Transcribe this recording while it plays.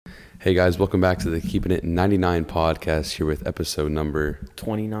Hey guys, welcome back to the Keeping It 99 podcast here with episode number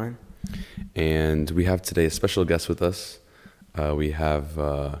 29. And we have today a special guest with us. We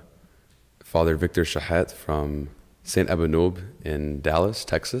have Father Victor Shahaat from St. Abanoub in Dallas,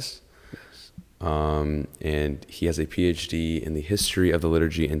 Texas. And he has a PhD in the history of the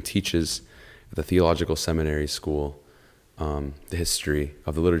liturgy and teaches at the Theological Seminary School the history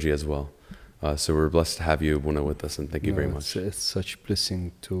of the liturgy as well. So we're blessed to have you, Buna, with us, and thank you very much. It's such a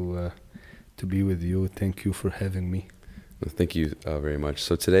blessing to be with you. Thank you for having me. Well, thank you very much.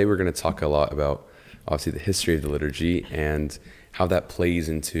 So today we're going to talk a lot about, obviously, the history of the liturgy and how that plays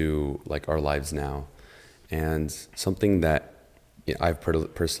into like our lives now. And something that I've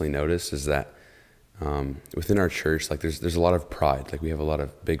personally noticed is that within our church, like there's a lot of pride. Like we have a lot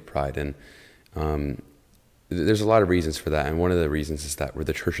of big pride, and there's a lot of reasons for that. And one of the reasons is that we're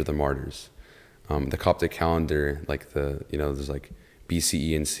the Church of the Martyrs. The Coptic calendar, like there's like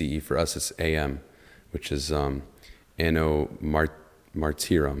BCE and CE. For us, it's AM, which is Anno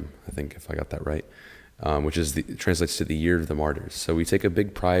Martyrum, I think, if I got that right, which translates to the year of the martyrs. So we take a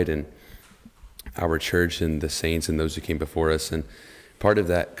big pride in our church and the saints and those who came before us, and part of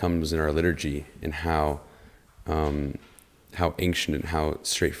that comes in our liturgy and how ancient and how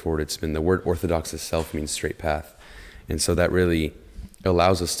straightforward it's been. The word orthodox itself means straight path, and so that really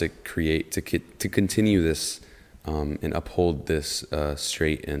allows us to continue this and uphold this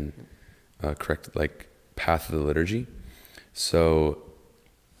straight and correct path of the liturgy. So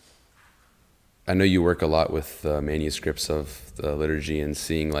I know you work a lot with manuscripts of the liturgy and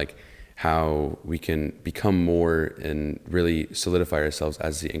seeing like how we can become more and really solidify ourselves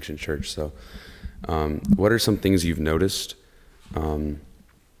as the ancient church. So what are some things you've noticed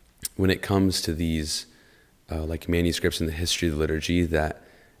when it comes to these like manuscripts in the history of the liturgy that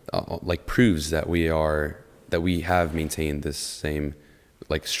like proves that we have maintained this same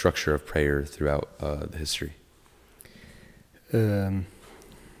like structure of prayer throughout the history?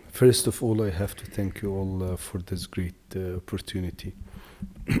 First of all, I have to thank you all for this great opportunity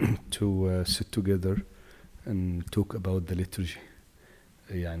to sit together and talk about the liturgy.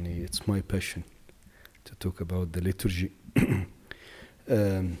 It's my passion to talk about the liturgy.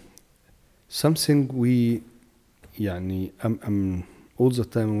 Something I'm all the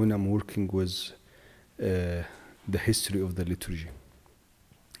time when I'm working with the history of the liturgy,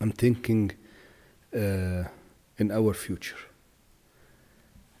 I'm thinking in our future.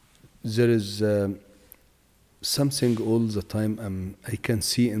 There is something all the time I can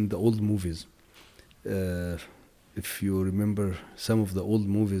see in the old movies. If you remember some of the old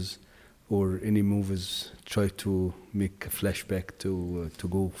movies or any movies, try to make a flashback to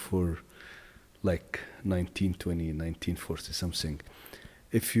go for like 1920, 1940 something.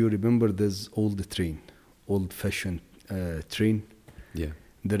 If you remember this old-fashioned train, yeah,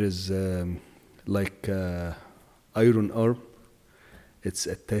 there is like iron arm. It's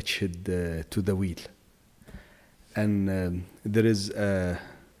attached to the wheel, and there is a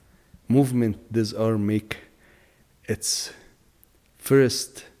movement this arm make. It's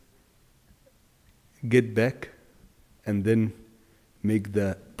first get back and then make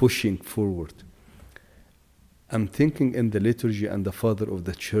the pushing forward. I'm thinking in the liturgy and the Father of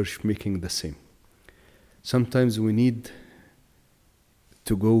the Church making the same. Sometimes we need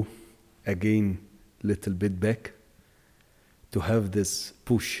to go again little bit back to have this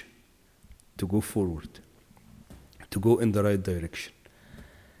push to go forward, to go in the right direction.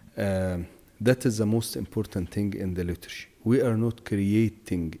 That is the most important thing in the liturgy. We are not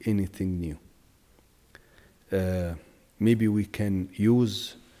creating anything new. Maybe we can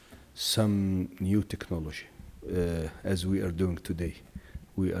use some new technology as we are doing today.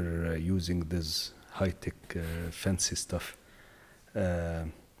 We are using this high-tech fancy stuff. But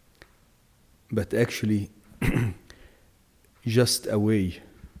actually, just a way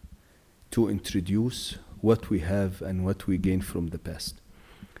to introduce what we have and what we gain from the past.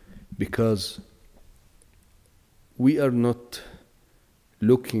 Because we are not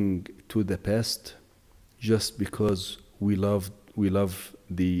looking to the past just because we love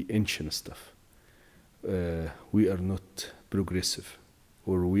the ancient stuff. We are not progressive,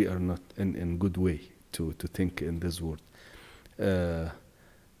 or we are not in good way to think in this world.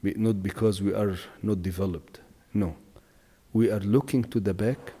 Not because we are not developed. No, we are looking to the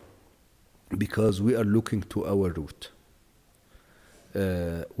back because we are looking to our root.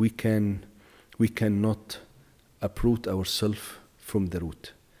 We cannot uproot ourselves from the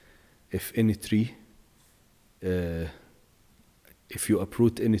root. If you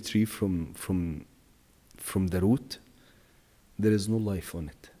uproot any tree from the root, there is no life on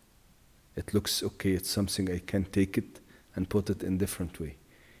it. It looks okay, it's something I can take it and put it in different way.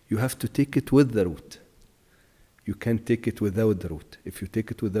 You have to take it with the root. You can't take it without the root. If you take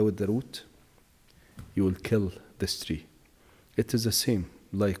it without the root, you will kill this tree. It is the same.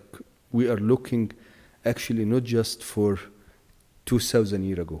 Like we are looking actually not just for 2,000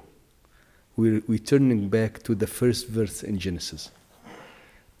 years ago. We're turning back to the first verse in Genesis.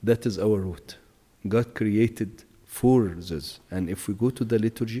 That is our root. God created for this. And if we go to the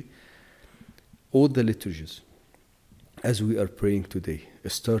liturgy, all the liturgies, as we are praying today,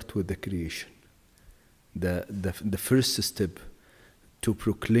 start with the creation. The first step to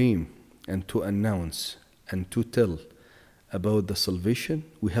proclaim and to announce and to tell about the salvation,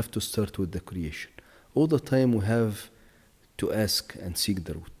 we have to start with the creation. All the time we have to ask and seek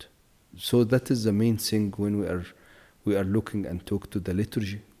the root. So that is the main thing when we are looking and talk to the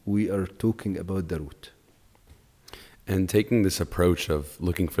liturgy. We are talking about the root. And taking this approach of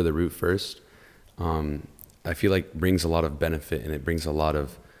looking for the root first, I feel like brings a lot of benefit, and it brings a lot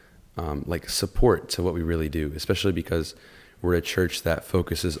of like support to what we really do, especially because we're a church that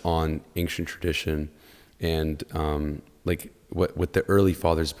focuses on ancient tradition and like what the early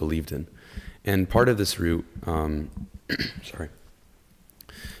fathers believed in. And part of this root, part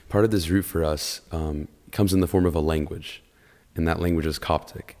of this root for us comes in the form of a language, and that language is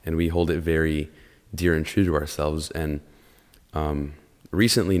Coptic, and we hold it very dear and true to ourselves. And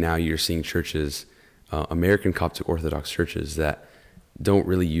recently now you're seeing churches, American Coptic Orthodox churches, that don't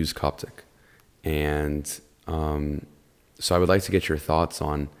really use Coptic. And so I would like to get your thoughts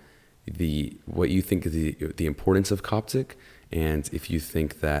on what you think of the importance of Coptic, and if you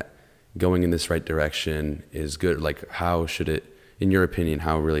think that going in this right direction is good. Like, how should it, in your opinion,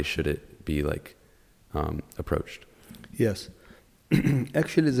 how really should it be like approached? Yes.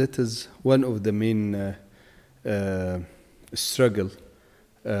 Actually, that is one of the main struggle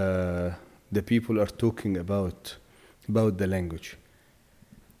the people are talking about the language.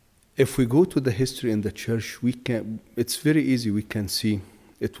 If we go to the history in the church, it's very easy, we can see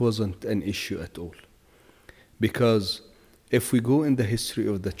it wasn't an issue at all. Because if we go in the history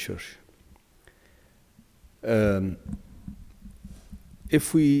of the church,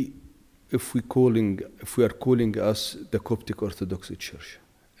 if we are calling us the Coptic Orthodox Church,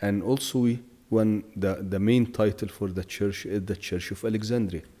 and also the main title for the church is the Church of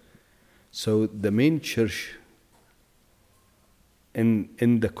Alexandria. So the main church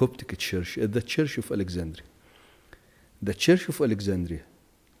in the Coptic Church is the Church of Alexandria. The Church of Alexandria,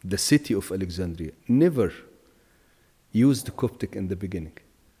 the city of Alexandria, never used Coptic in the beginning.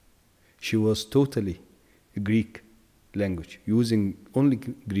 She was totally Greek language, using only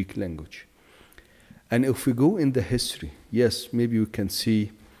Greek language. And if we go in the history, yes, maybe we can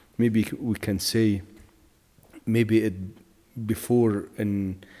say,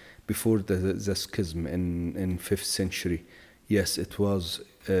 before the schism in 5th century, yes, it was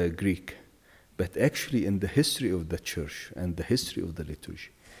Greek. But actually in the history of the church and the history of the liturgy,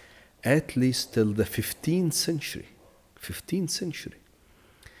 at least till the 15th century,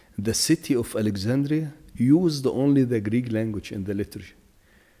 the city of Alexandria used only the Greek language in the liturgy.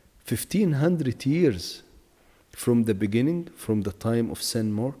 1,500 years from the beginning, from the time of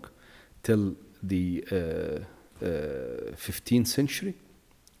Saint Mark till the 15th century,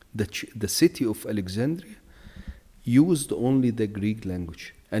 the city of Alexandria used only the Greek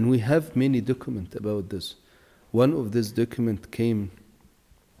language. And we have many documents about this. One of these documents came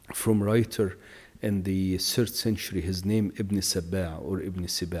from writer in the 3rd century, his name Ibn Sabbah or Ibn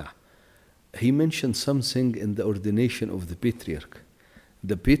Sibah. He mentioned something in the ordination of the patriarch.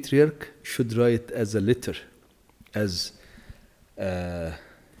 The patriarch should write as a letter, as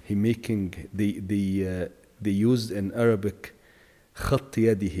he making they used in Arabic خط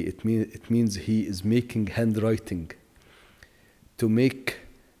يده. It means he is making handwriting to make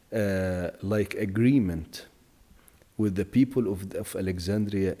like agreement with the people of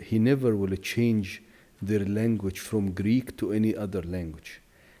Alexandria. He never will change their language from Greek to any other language.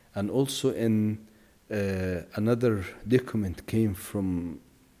 And also in another document came from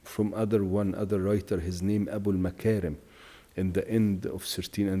other writer, his name Abu al-Makarim, in the end of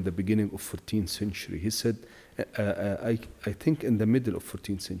 13th and the beginning of 14th century. He said, I think in the middle of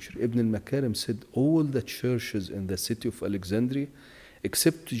 14th century, Ibn al-Makarim said all the churches in the city of Alexandria,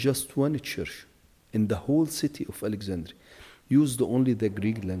 except just one church in the whole city of Alexandria, used only the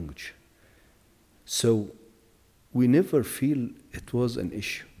Greek language. So we never feel it was an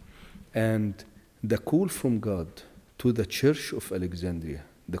issue. And the call from God to the Church of Alexandria,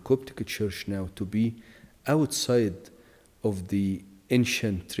 the Coptic Church now, to be outside of the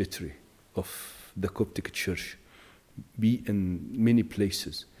ancient territory of the Coptic Church, be in many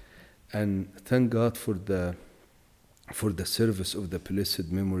places. And thank God for the for the service of the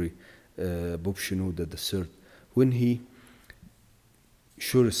blessed memory Bob Shenouda III, when he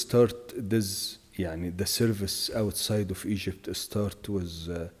sure start this يعني the service outside of Egypt start with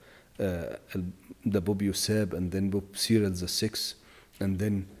the Bob Yusab and then Bob Cyril the sixth, and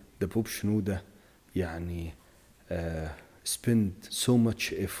then the Bob Shenouda يعني spend so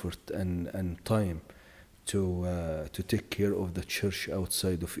much effort and time to take care of the church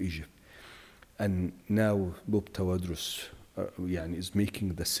outside of Egypt. And now Bob Tawadros يعني is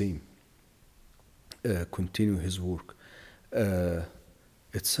making the same, continue his work.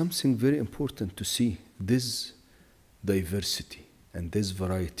 It's something very important to see this diversity and this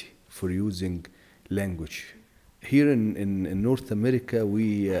variety for using language. Here in North America,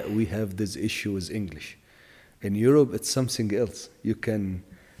 we have this issue with English. In Europe, it's something else. You can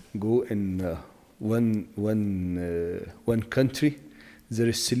go in one country, there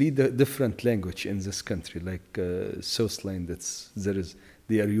is three different language in this country, like Southland.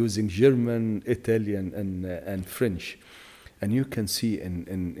 They are using German, Italian, and French. And you can see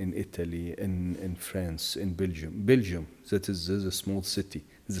in Italy, in France, in Belgium, that is a small city,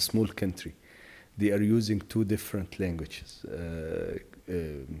 it's a small country. They are using two different languages.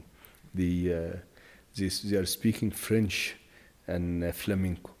 They are speaking French and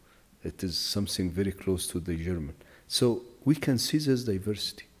flamenco. It is something very close to the German. So we can see this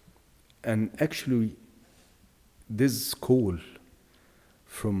diversity. And actually, this call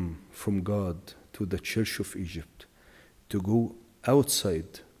from God to the Church of Egypt to go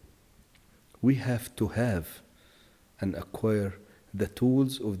outside, we have to have and acquire the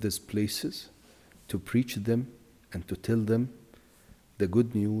tools of these places to preach them and to tell them the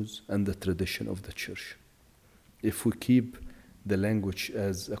good news and the tradition of the church. If we keep the language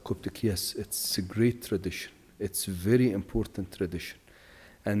as a Coptic, yes, it's a great tradition. It's a very important tradition.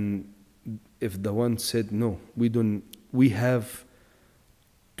 And if the one said, no, we have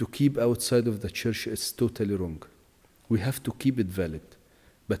to keep outside of the church, it's totally wrong. We have to keep it valid.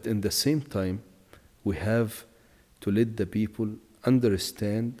 But in the same time, we have to let the people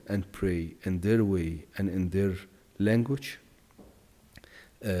understand and pray in their way and in their language,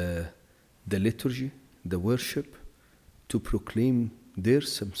 the liturgy, the worship, to proclaim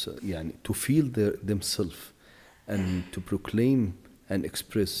to feel themselves and to proclaim and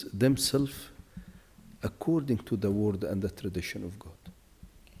express themselves according to the word and the tradition of God.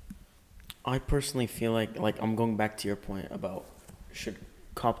 I personally feel like I'm going back to your point about should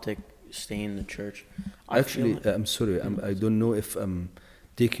Coptic stay in the church. Actually, I'm sorry, I don't know if I'm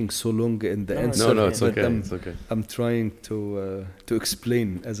taking so long in the answer. No, it's okay. It's okay. I'm trying to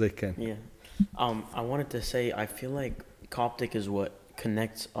explain as I can. Yeah. I wanted to say I feel like Coptic is what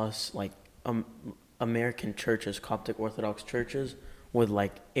connects us, like American churches, Coptic Orthodox churches, with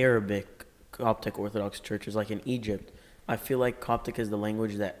like Arabic Coptic Orthodox churches, like in Egypt. I feel like Coptic is the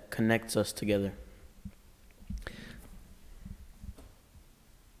language that connects us together.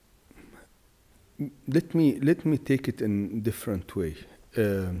 Let me take it in a different way.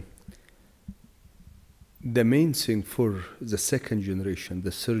 The main thing for the second generation,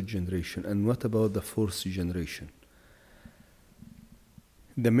 the third generation, and what about the fourth generation?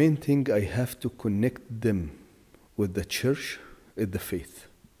 The main thing I have to connect them with the church is the faith.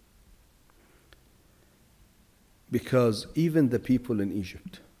 Because even the people in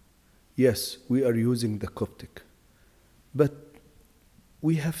Egypt, yes, we are using the Coptic, but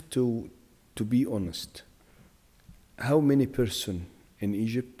we have to be honest. How many person in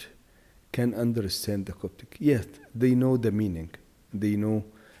Egypt can understand the Coptic? Yes, they know the meaning, they know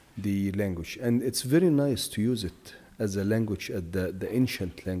the language, and it's very nice to use it as a language, the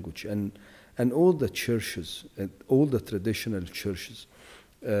ancient language, and all the churches, all the traditional churches,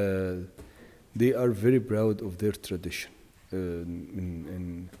 they are very proud of their tradition.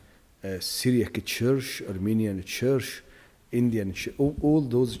 In Syriac church, Armenian church, Indian church, all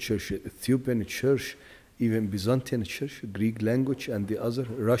those churches, Ethiopian church, even Byzantine church, Greek language, and the other,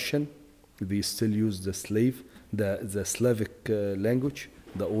 Russian, they still use the Slavic language,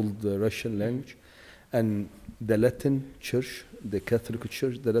 the old Russian language, and the Latin church, the Catholic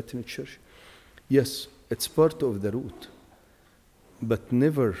church, the Latin church. Yes, it's part of the root, but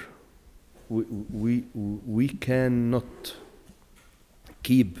never, we cannot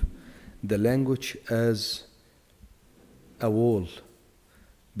keep the language as a wall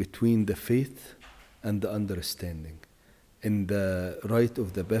between the faith and the understanding. In the rite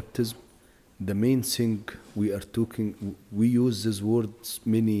of the baptism, the main thing we use these words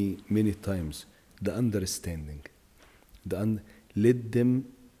many times, the understanding. Let them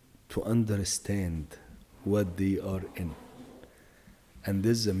to understand what they are in. And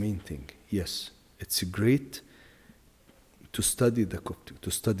this is the main thing. Yes, it's great to study the Coptic,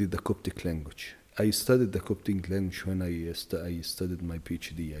 to study the Coptic language. I studied the Coptic language when I studied my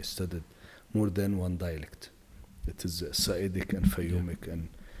PhD. I studied more than one dialect. It is Sa'idic and Fayomic and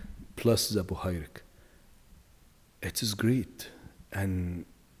plus the Buhairic. It is great. And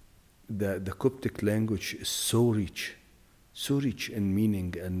the Coptic language is so rich in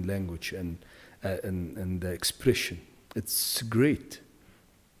meaning and language and the expression. It's great.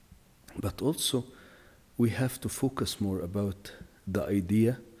 But also, we have to focus more about the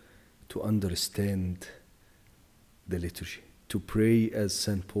idea to understand the liturgy. To pray, as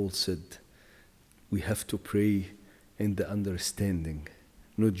St. Paul said, we have to pray in the understanding,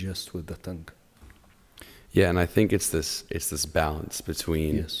 not just with the tongue. Yeah, and I think it's this balance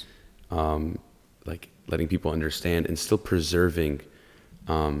between Yes. like letting people understand and still preserving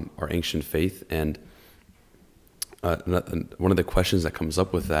our ancient faith. And one of the questions that comes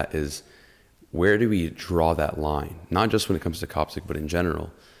up with that is, where do we draw that line? Not just when it comes to Coptic, but in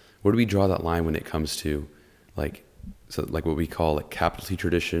general. Where do we draw that line when it comes to like what we call like capital T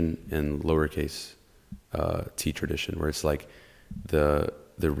tradition and lowercase t tradition, where it's like the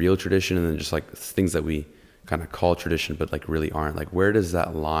real tradition and then just like things that we kind of call tradition but like really aren't? Like, where does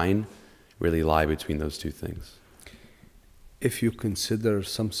that line really lie between those two things? If you consider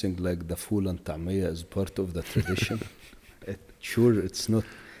something like the fool and ta'miyya as part of the tradition, it's not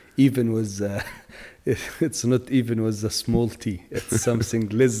even with the, it's not even with the small t. It's something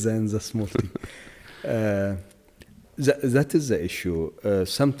less than the small t. That is the issue.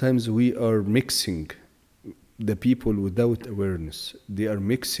 Sometimes we are mixing the people without awareness. They are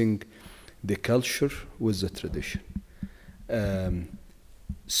mixing the culture with the tradition.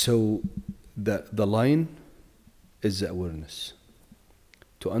 So the line is the awareness,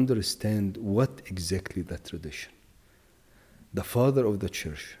 to understand what exactly the tradition. The father of the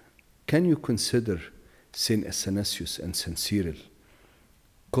church, can you consider Saint Athanasius and Saint Cyril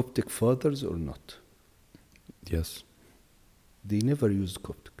Coptic fathers or not? Yes. They never used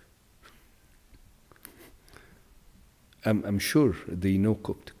Coptic. I'm sure they know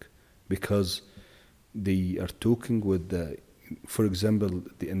Coptic because they are talking with the, for example,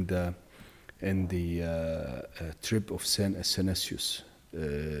 in the trip of Saint Athanasius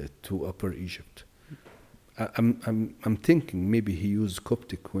to Upper Egypt. I'm thinking maybe he used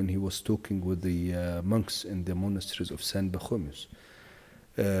Coptic when he was talking with the monks in the monasteries of Saint Pachomius.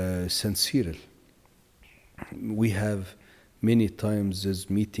 Saint Cyril, we have many times this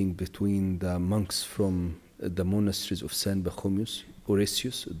meeting between the monks from the monasteries of Saint Pachomius.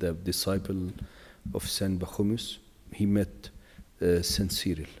 Oresius, the disciple of Saint Pachomius, he met Saint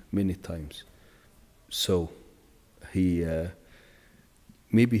Cyril many times. So he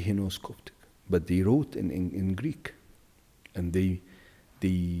maybe he knows Coptic, but they wrote in Greek, and they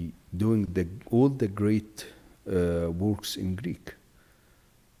doing all the great works in Greek.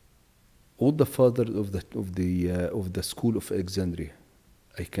 All the fathers of the school of Alexandria,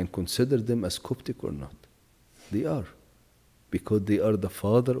 I can consider them as Coptic or not? They are, because they are the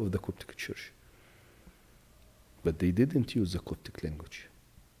father of the Coptic Church. But they didn't use the Coptic language,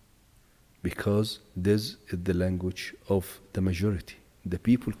 because this is the language of the majority. The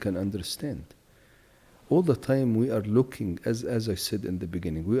people can understand. All the time we are looking, as I said in the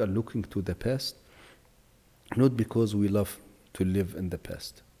beginning, we are looking to the past, not because we love to live in the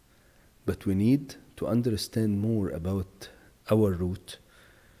past, but we need to understand more about our root,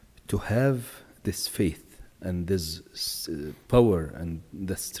 to have this faith and this power and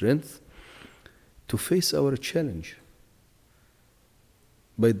the strength to face our challenge.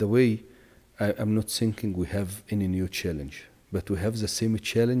 By the way, I'm not thinking we have any new challenge, but we have the same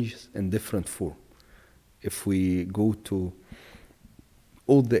challenges in different form. If we go to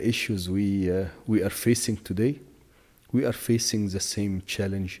all the issues we are facing today, we are facing the same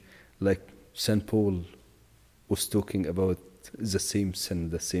challenge, like St. Paul was talking about the same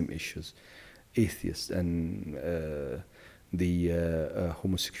sin, the same issues, atheists and the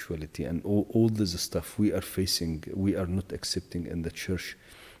homosexuality and all this stuff we are facing. We are not accepting in the church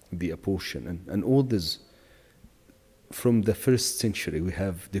the abortion and all this. From the first century we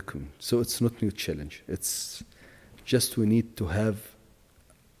have document, so it's not new challenge. It's just we need to have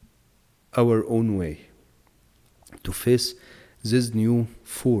our own way to face this new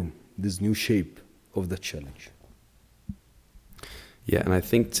form, this new shape of the challenge. Yeah, and I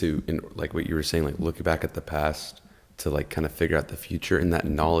think like what you were saying, like looking back at the past to like kind of figure out the future, and that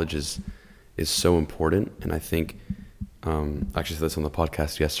knowledge is so important. And I think I actually said this on the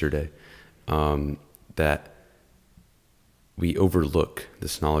podcast yesterday, that we overlook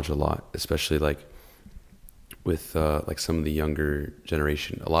this knowledge a lot, especially like with like some of the younger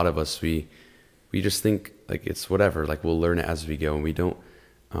generation. A lot of us, we we just think like it's whatever, like we'll learn it as we go, and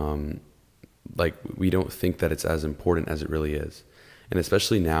um, we don't think that it's as important as it really is. And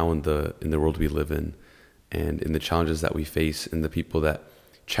especially now in the world we live in, and in the challenges that we face, and the people that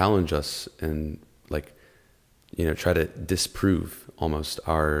challenge us and like, try to disprove almost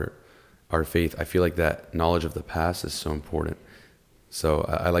our faith. I feel like that knowledge of the past is so important. So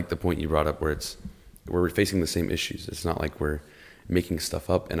I like the point you brought up where we're facing the same issues. It's not like we're making stuff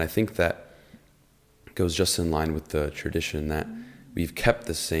up. And I think that goes just in line with the tradition that we've kept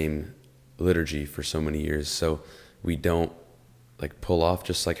the same liturgy for so many years. So we don't like pull off,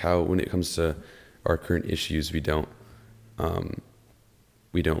 just like how when it comes to our current issues, we don't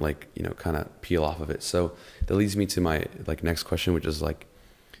like, kind of peel off of it. So that leads me to my like next question, which is like,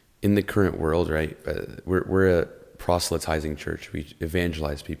 in the current world, right? We're a proselytizing church. We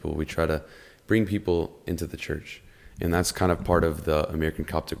evangelize people. We try to bring people into the church. And that's kind of part of the American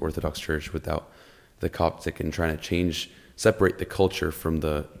Coptic Orthodox Church without the Coptic, and trying to separate the culture from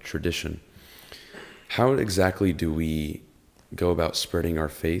the tradition. How exactly do we go about spreading our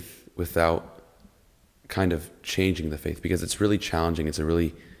faith without kind of changing the faith? Because it's really challenging. It's a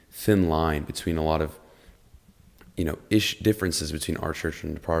really thin line between a lot of differences between our church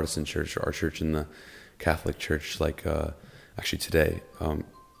and the Protestant church, or our church and the Catholic church. Like actually today,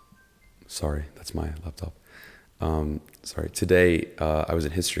 sorry, that's my laptop. Today I was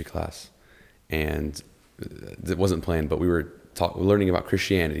in history class, and it wasn't planned, but we were learning about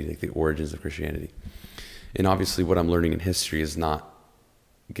Christianity, like the origins of Christianity. And obviously what I'm learning in history is not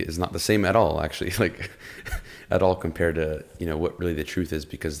the same at all, actually, like at all, compared to, what really the truth is,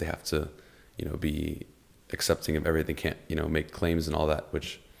 because they have to, be accepting of everything, can't, make claims and all that,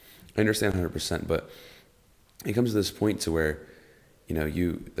 which I understand 100%, but it comes to this point to where,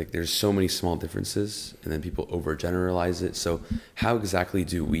 there's so many small differences, and then people overgeneralize it. So how exactly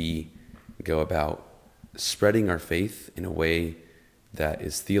do we go about spreading our faith in a way that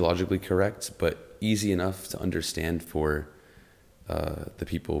is theologically correct, but easy enough to understand for the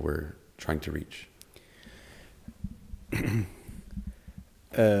people we're trying to reach?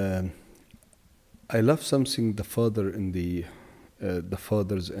 I love something the fathers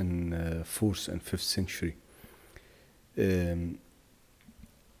in 4th and 5th century.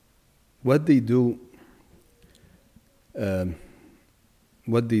 What they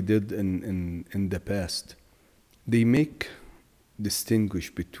did in the past, they make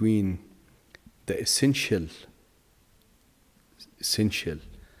distinguish between the essential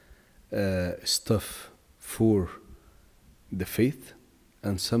stuff for the faith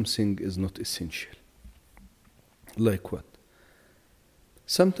and something is not essential. Like what?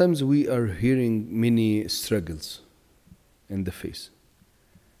 Sometimes we are hearing many struggles in the faith.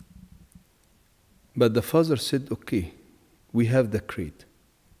 But the father said, okay, we have the creed.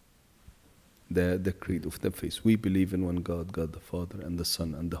 The creed of the faith. We believe in one God, God the Father and the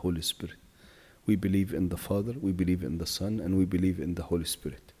Son and the Holy Spirit. We believe in the Father, we believe in the Son, and we believe in the Holy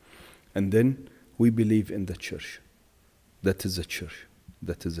Spirit. And then we believe in the church. That is a church.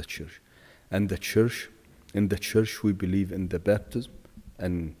 That is a church. And in the church we believe in the baptism,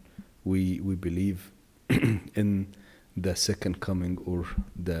 and we believe in the second coming, or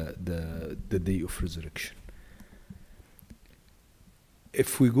the day of resurrection.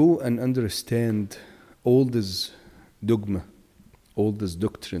 If we go and understand all this dogma, all these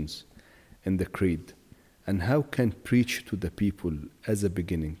doctrines in the creed, and how can preach to the people as a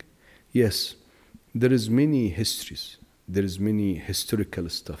beginning, yes, there is many histories, there is many historical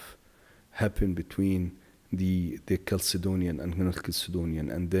stuff happen between the Chalcedonian and not Chalcedonian,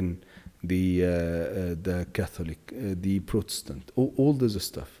 and then the Catholic, the Protestant, all this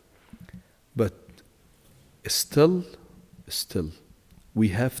stuff. But still, we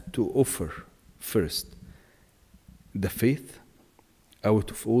have to offer first the faith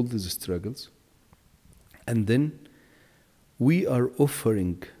out of all these struggles, and then we are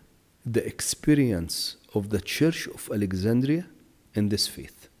offering the experience of the Church of Alexandria in this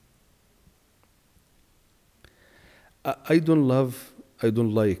faith. I don't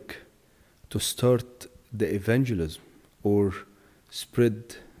like to start the evangelism or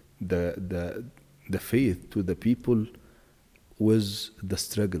spread the faith to the people with the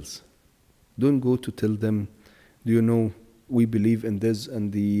struggles. Don't go to tell them, do you know, we believe in this,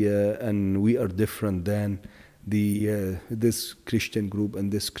 and and we are different than this Christian group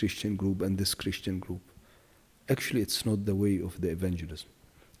and this Christian group and this Christian group. Actually, it's not the way of the evangelism.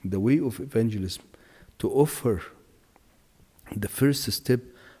 The way of evangelism, to offer the first step,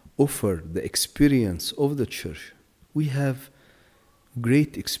 offer the experience of the church. We have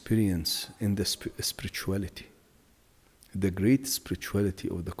great experience in the spirituality. the great spirituality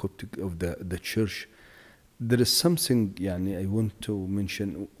of the Coptic, of the church. There is something يعني I want to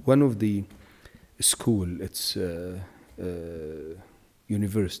mention. One of the school, it's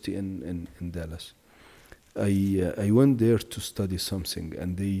university in Dallas. I went there to study something,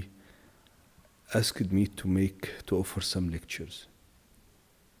 and they asked me to offer some lectures,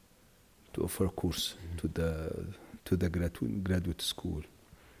 to offer a course to the graduate school.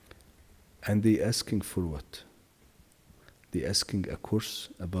 And they asking for what? They asking a course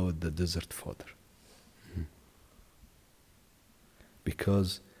about the Desert Father.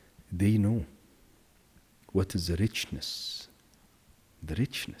 Because they know what is the richness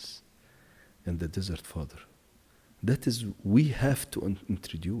in the Desert Father. That is, we have to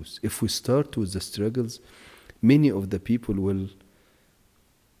introduce. If we start with the struggles, many of the people will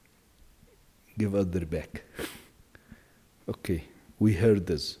give us their back. Okay, we heard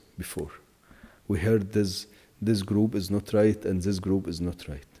this before. We heard this group is not right and this group is not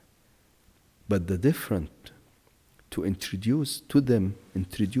right. But the different, to introduce to them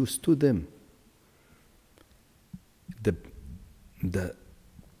the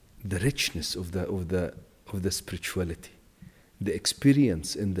richness of the spirituality, the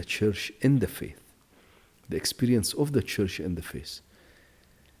experience in the church, in the faith, the experience of the church in the faith.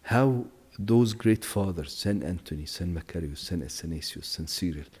 How those great fathers, Saint Anthony, Saint Macarius, Saint Athanasius, Saint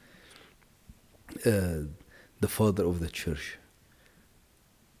Cyril, the father of the church,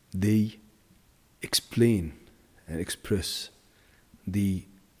 they explain and express the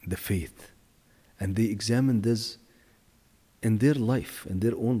faith, and they examine this in their life, in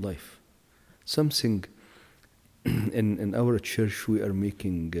their own life. Something in our church, we are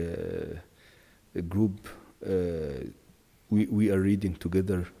making a group. We are reading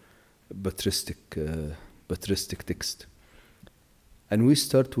together patristic text, and we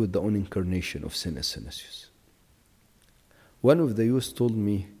start with the own incarnation of Saint Athanasius. One of the youth told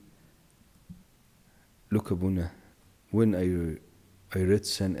me, "Look, Abuna, when I read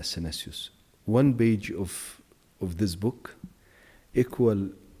Saint Athanasius, one page of this book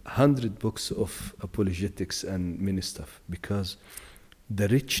equal 100 books of apologetics and many stuff, because the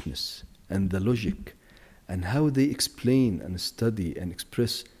richness and the logic and how they explain and study and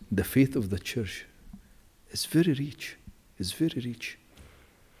express the faith of the church is very rich. Is very rich.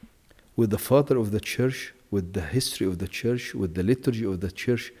 With the father of the church, with the history of the church, with the liturgy of the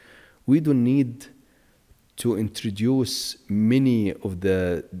church, we don't need to introduce many of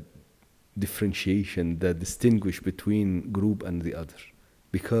the differentiation that distinguish between group and the other,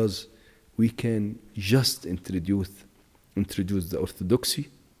 because we can just introduce the orthodoxy,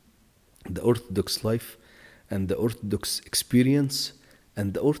 the orthodox life, and the orthodox experience,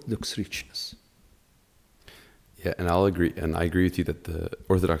 and the orthodox richness. Yeah, and I agree with you that the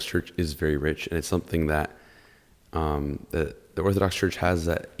Orthodox Church is very rich, and it's something that the Orthodox Church has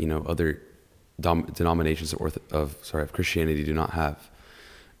that other denominations of Christianity do not have.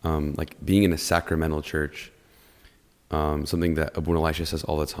 Like being in a sacramental church, something that Abuna Elisha says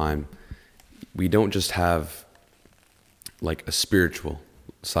all the time, we don't just have like a spiritual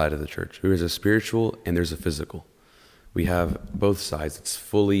side of the church. There's a spiritual and there's a physical. We have both sides. It's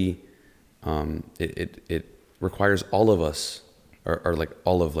fully, it requires all of us, or like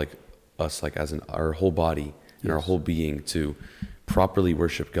all of like us, like as in our whole body and our whole being to properly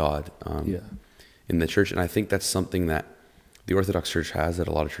worship God in the church. And I think that's something that the Orthodox Church has that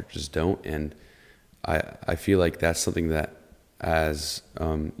a lot of churches don't, and I feel like that's something that as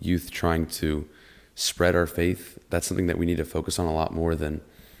youth trying to spread our faith, that's something that we need to focus on a lot more than,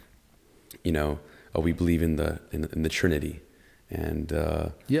 we believe in the Trinity, and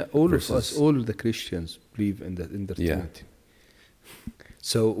all of us, all the Christians believe in the Trinity.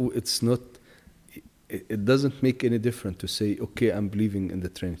 So it's not. It doesn't make any difference to say, okay, I'm believing in the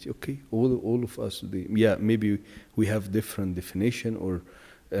Trinity. Okay, all of us, maybe we have different definition, or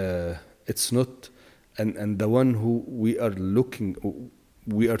it's not. And the one who we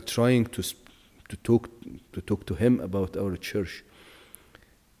are trying to talk to him about our church.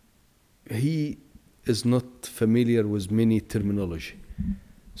 He is not familiar with many terminology,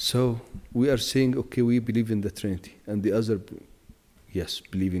 so we are saying, okay, we believe in the Trinity, and the other, yes,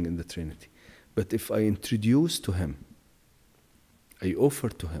 believing in the Trinity. But if I introduce to him, I offer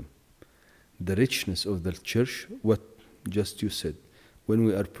to him the richness of the church, what just you said, when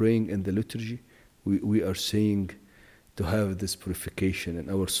we are praying in the liturgy, we are saying to have this purification in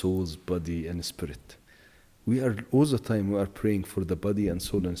our souls, body, and spirit. We are all the time we are praying for the body and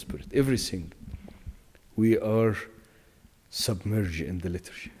soul and spirit, everything. We are submerged in the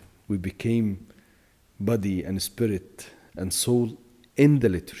liturgy. We became body and spirit and soul in the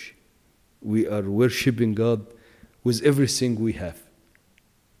liturgy. We are worshiping God with everything we have.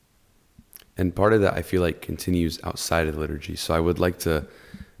 And part of that, I feel like, continues outside of the liturgy. So I would like to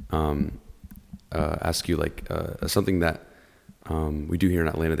ask you, like, something that we do here in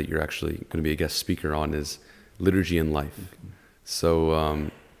Atlanta that you're actually going to be a guest speaker on is liturgy and life. So,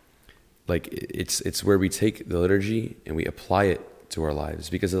 like, it's where we take the liturgy and we apply it to our lives,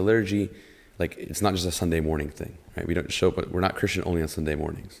 because the liturgy, like, it's not just a Sunday morning thing, right? We don't show up, but we're not Christian only on Sunday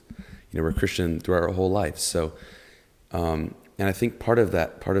mornings. You know, we're Christian throughout our whole life. So, and I think part of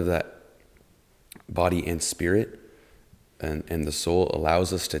that body and spirit and the soul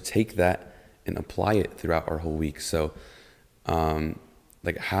allows us to take that and apply it throughout our whole week. So,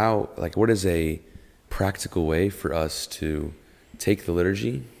 what is a practical way for us to take the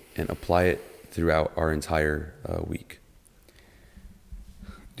liturgy and apply it throughout our entire week?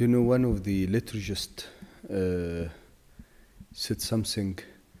 Do you know, one of the liturgists said something,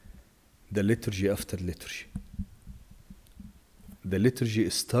 the liturgy after liturgy. The liturgy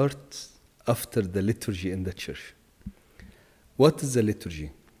starts after the liturgy in the church. What is the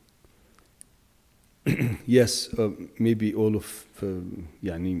liturgy? Yes, maybe all of,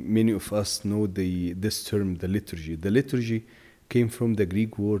 many of us know this term, the liturgy. The liturgy came from the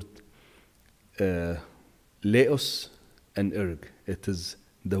Greek word leos and erg. It is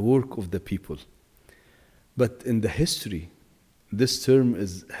the work of the people. But in the history, this term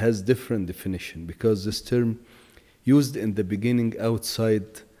has different definition, because this term used in the beginning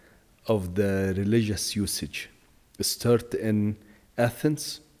outside of the religious usage. It started in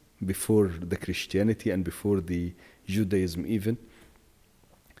Athens before the Christianity and before the Judaism even.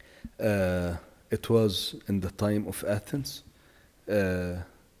 It was in the time of Athens.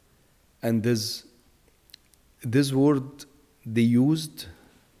 And this word they used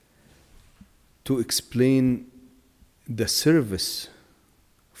to explain the service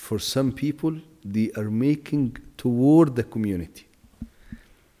for some people they are making toward the community.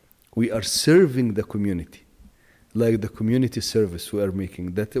 We are serving the community, like the community service we are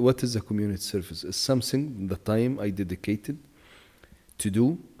making. That, what is the community service? It's something, the time I dedicated to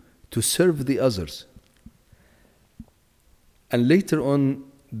do, to serve the others. And later on,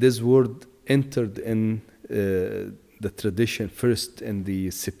 this word entered in the tradition, first in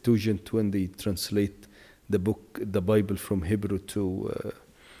the Septuagint, when they translate the Bible from Hebrew to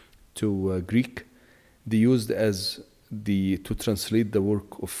Greek. They used to translate the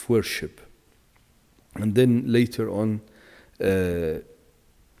work of worship. And then later on,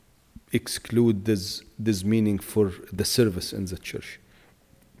 exclude this meaning for the service in the church.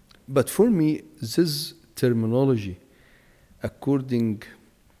 But for me, this terminology, according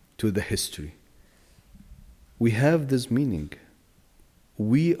to the history, we have this meaning.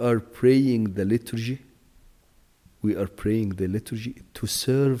 We are praying the liturgy. We are praying the liturgy to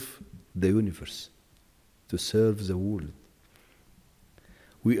serve the universe, to serve the world.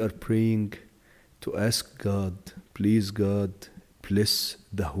 We are praying to ask God, please God, bless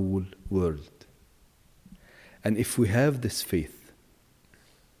the whole world. And if we have this faith,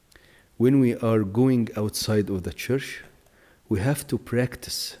 when we are going outside of the church, we have to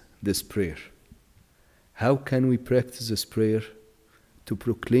practice this prayer. How can we practice this prayer? To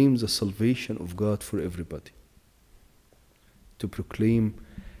proclaim the salvation of God for everybody. To proclaim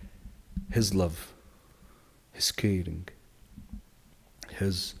His love, His caring,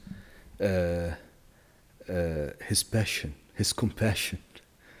 His passion, His compassion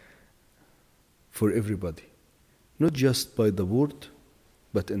for everybody. Not just by the word,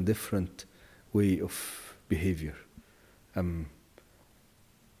 but in different way of behavior. I'm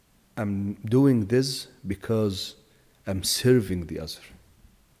doing this because I'm serving the other.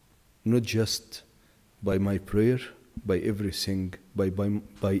 Not just by my prayer, by everything,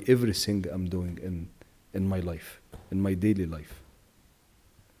 by everything I'm doing in my life, in my daily life.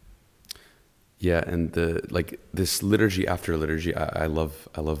 Yeah, and this liturgy after liturgy, I love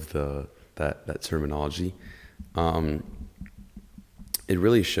that terminology. It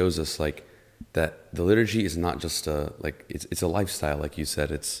really shows us that the liturgy is not just it's a lifestyle, like you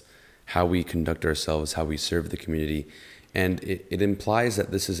said. It's how we conduct ourselves, how we serve the community, and it implies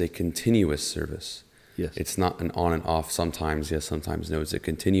that this is a continuous service. Yes. It's not an on and off, sometimes yes, sometimes no. It's a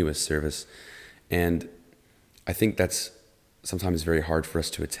continuous service. And I think that's sometimes very hard for us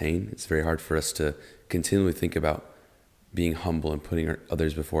to attain. It's very hard for us to continually think about being humble and putting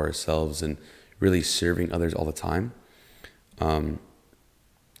others before ourselves and really serving others all the time. But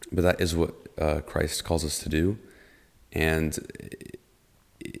that is what Christ calls us to do. And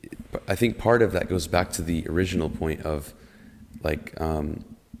I think part of that goes back to the original point of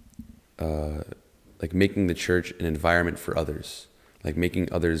making the church an environment for others,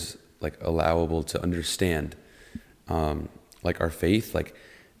 making others allowable to understand like our faith, like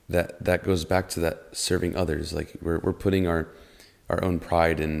that goes back to that serving others. Like we're putting our own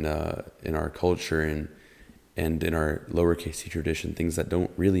pride in our culture and in our lowercase t tradition, things that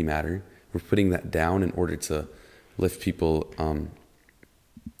don't really matter. We're putting that down in order to lift people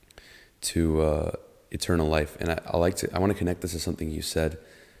to eternal life. And I want to connect this to something you said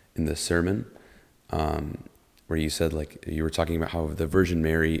in the sermon, where you said, like, you were talking about how the Virgin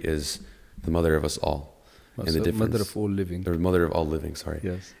Mary is the mother of us all. Well, and the difference, mother of all living. or mother of all living, sorry.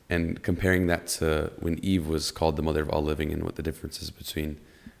 Yes. And comparing that to when Eve was called the mother of all living, and what the difference is between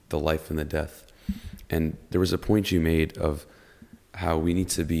the life and the death. And there was a point you made of how we need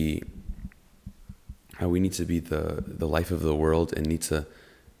to be the life of the world and need to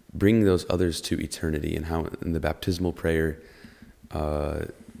bring those others to eternity, and how in the baptismal prayer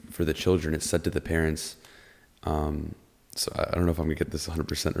for the children, it's said to the parents, so I don't know if I'm gonna get this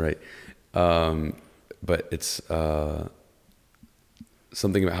 100% right, but it's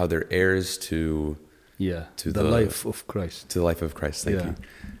something about how they're heirs to the life of Christ. To the life of Christ, thank you.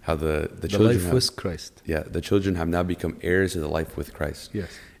 How the The children life with Christ. Yeah, the children have now become heirs of the life with Christ. Yes.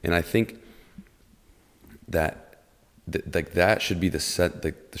 And I think that should be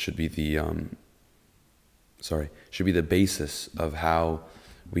should be the basis of how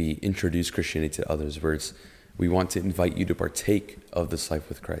we introduce Christianity to others, where we want to invite you to partake of this life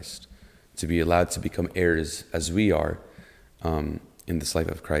with Christ, to be allowed to become heirs as we are in this life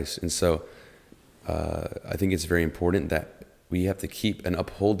of Christ. And so I think it's very important that we have to keep and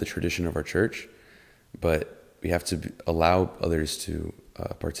uphold the tradition of our church, but we have to allow others to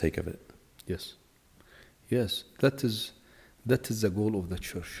partake of it. Yes. Yes, that is the goal of the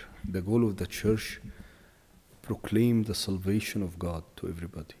church. The goal of the church, proclaim the salvation of God to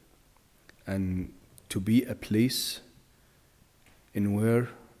everybody, and to be a place in where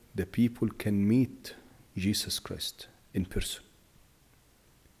the people can meet Jesus Christ in person,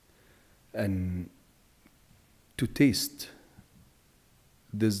 and to taste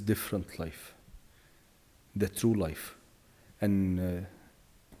this different life, the true life. And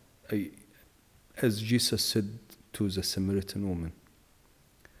as Jesus said to the Samaritan woman,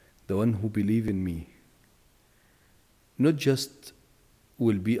 the one who believes in me not just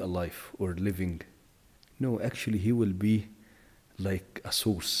will be alive or living, no, actually he will be like a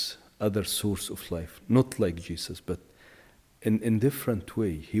source, other source of life, not like Jesus, but in different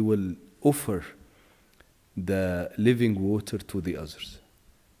way. He will offer the living water to the others,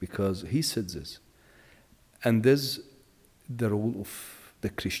 because he said this. And there's the role of the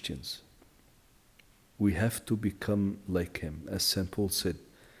Christians. We have to become like him, as St. Paul said,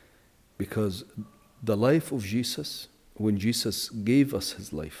 because the life of Jesus, when Jesus gave us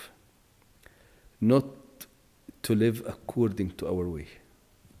his life, not to live according to our way,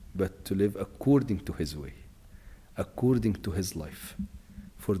 but to live according to his way, according to his life.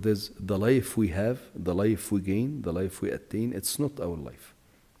 For this, the life we have, the life we gain, the life we attain, it's not our life.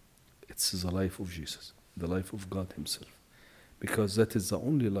 It's the life of Jesus, the life of God himself, because that is the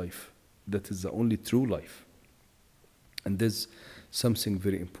only life. That is the only true life. And there's something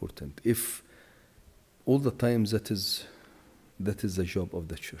very important. If all the time that is the job of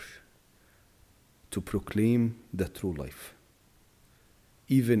the church, to proclaim the true life.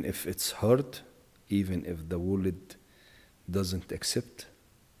 Even if it's hard, even if the world doesn't accept,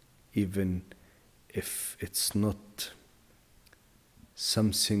 even if it's not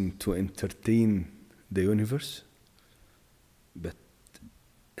something to entertain the universe, but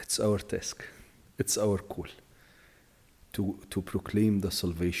it's our task, it's our call to proclaim the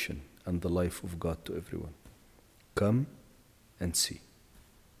salvation and the life of God to everyone. Come and see.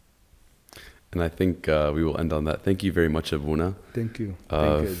 And I think we will end on that. Thank you very much, Abuna. Thank you.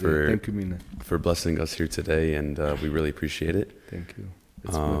 Thank you, Mina. For blessing us here today, and we really appreciate it. Thank you.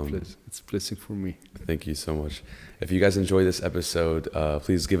 It's my pleasure. It's a blessing for me. Thank you so much. If you guys enjoy this episode,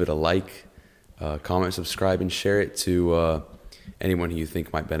 please give it a like, comment, subscribe, and share it to anyone who you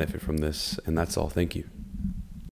think might benefit from this. And that's all. Thank you.